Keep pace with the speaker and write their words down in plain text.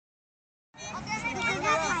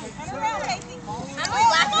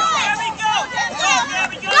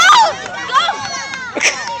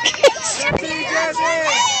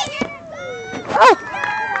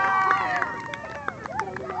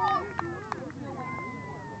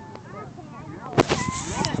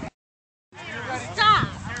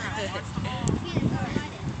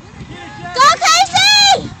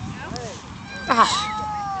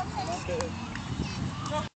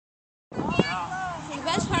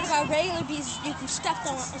The best part about regular bees is you can step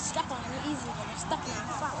on it easily when they're stuck in the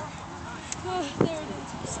flower. Oh, there it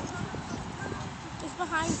is. It's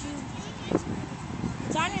behind you.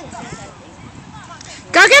 It's on your face, I think.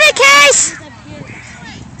 Go get it, Case!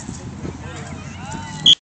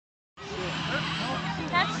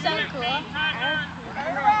 That's so cool.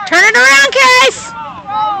 Turn it around, Case!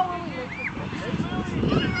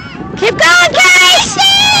 Keep going, Case!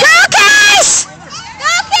 Go, Case!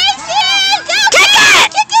 Go, Casey! Go, Kick it!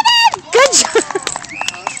 Kick it in! Good job!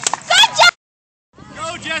 Good job! Go,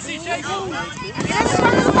 Jesse! Shake it! Get in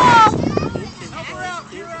front of the ball! Help her out,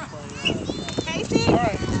 Kira! Casey?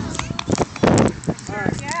 Alright.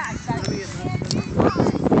 Yeah, exactly. Big ball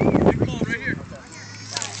right here.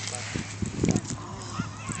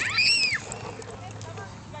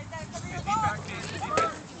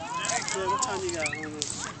 What time you got on this?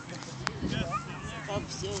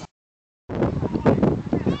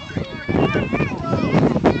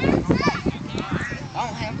 I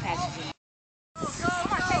don't have patches.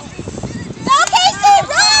 Go, Casey!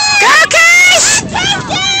 Run! Go, Case!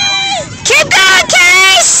 Casey! Keep going,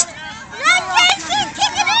 Case! Run, Casey!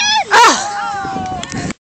 Kick it in! Oh!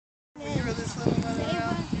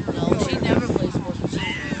 No, she never plays sports.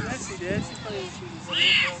 Yes, she did. She played shoes.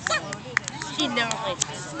 She never played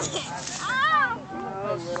sports.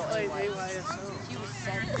 No, she played AYSO. She was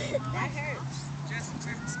 7. That hurts. She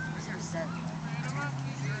was 7.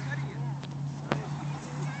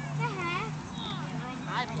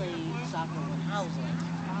 I played soccer when I was like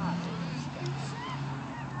 5.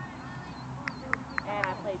 And I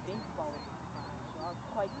played baseball when I was 5. So I was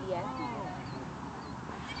quite the athlete.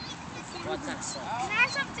 What's that stuff? Can I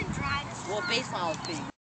have something dry? Well, baseball was big.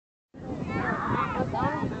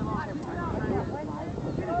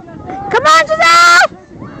 Come on, Giselle!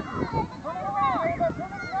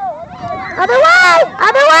 Other way!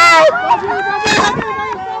 Other way!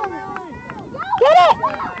 Get it!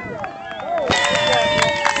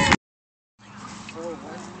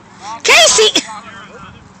 Casey!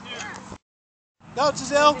 Go,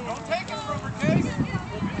 Giselle! Don't take it from her, Case!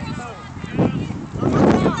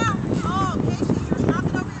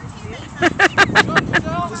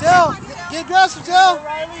 Giselle! Get dressed, Giselle!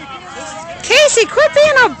 Casey, quit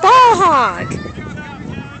being a ball hog!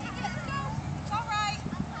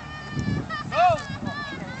 Go!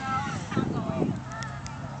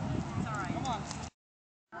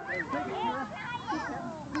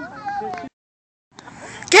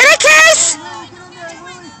 Get it, Case!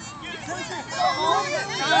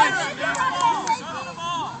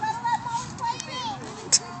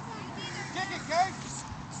 Kick it, Case!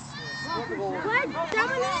 What?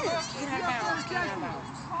 Dominic! Get out of bounds. Get out of bounds.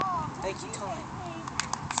 Hey, keep coming.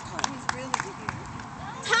 It's coming.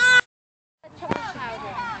 Time!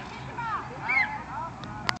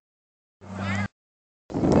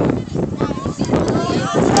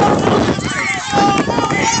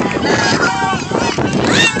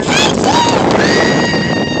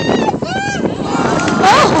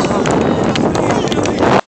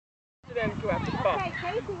 Okay,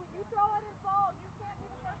 Casey, when you throw it in ball, you can't be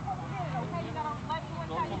the first one to hit it, okay? You gotta let me one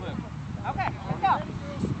time. Okay, let's go.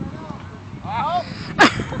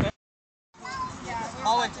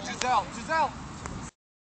 Call it to Giselle. Giselle!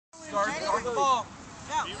 Start the ball.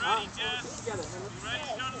 You ready, Jess? You ready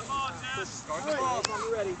to go to the ball, Jess? Start the ball.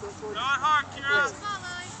 I'm ready. Go hard, Kira.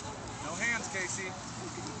 No hands, Casey.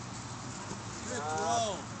 Good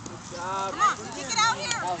throw. Good job. Come on, kick it out here.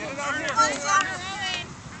 Get it out here. Come on, John.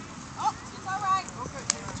 Oh, it's all right.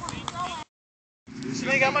 So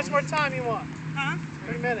you got much more time you want? Huh?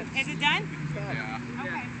 3 minutes. Is it done? Yeah.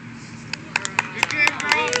 Okay. Good game,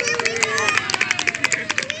 girls.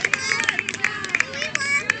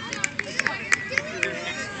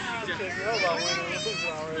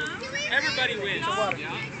 Everybody wins. They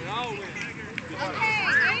all win. Okay,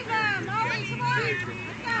 Ava, Molly, come on.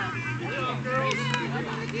 Let's go.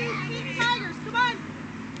 Ava, Tigers.